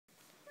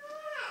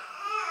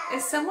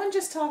Is someone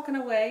just talking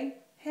away?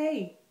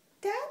 Hey.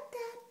 Da, da,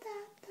 da,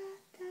 da,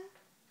 da.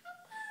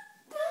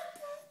 Da,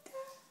 da, da.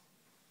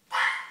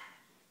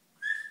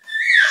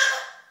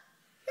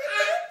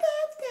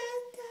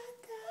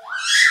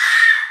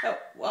 Oh,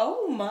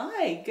 oh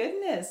my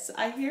goodness.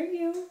 I hear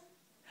you.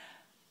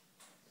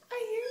 I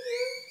hear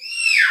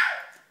you.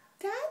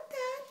 Da,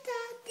 da, da,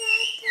 da,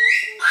 da,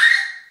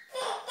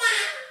 da.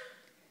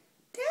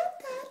 Da,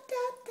 da,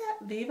 da,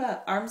 da.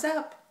 Viva, arms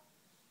up.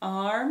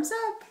 Arms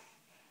up.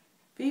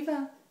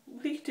 Viva,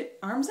 what do you do?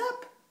 Arms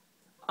up.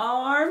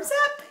 Arms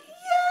up.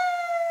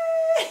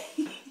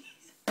 Yay!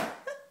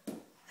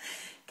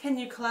 Can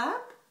you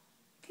clap?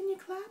 Can you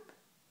clap?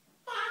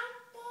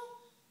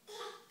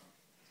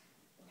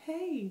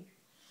 Hey.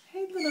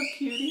 Hey, little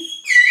cutie.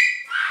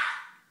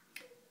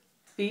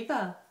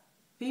 Viva.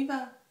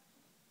 Viva.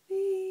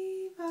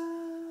 Viva.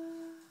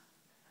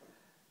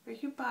 Are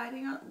you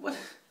biting on what?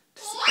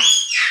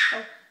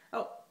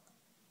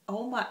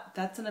 Oh my,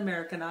 that's an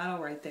American Idol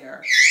right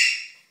there.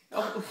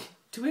 Oh,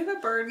 do we have a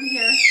bird in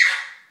here?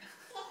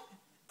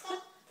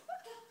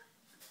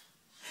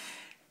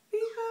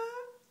 Viva,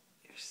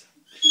 you're so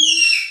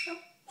cute.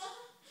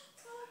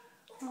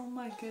 Oh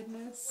my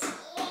goodness.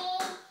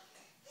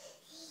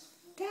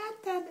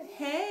 Dad,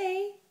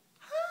 hey,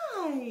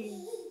 hi.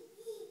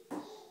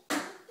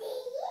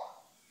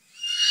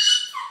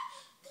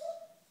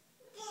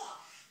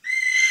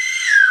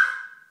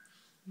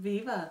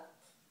 Viva,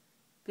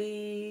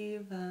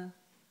 Viva,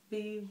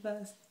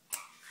 Viva.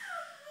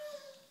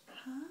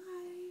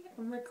 Hi,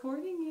 I'm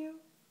recording you.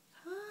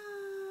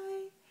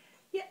 Hi.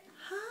 Yeah,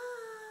 hi.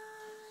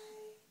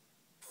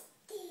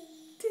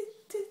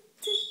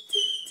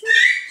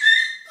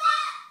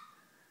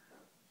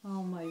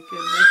 Oh my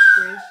goodness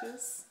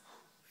gracious.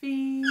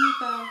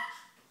 Viva,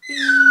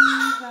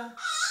 Viva.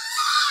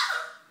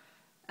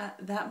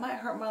 That might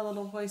hurt my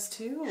little voice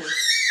too.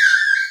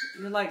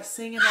 You're like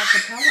singing a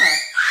cappella.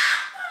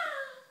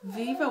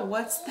 Viva,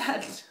 what's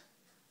that?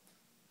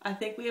 I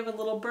think we have a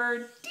little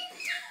bird.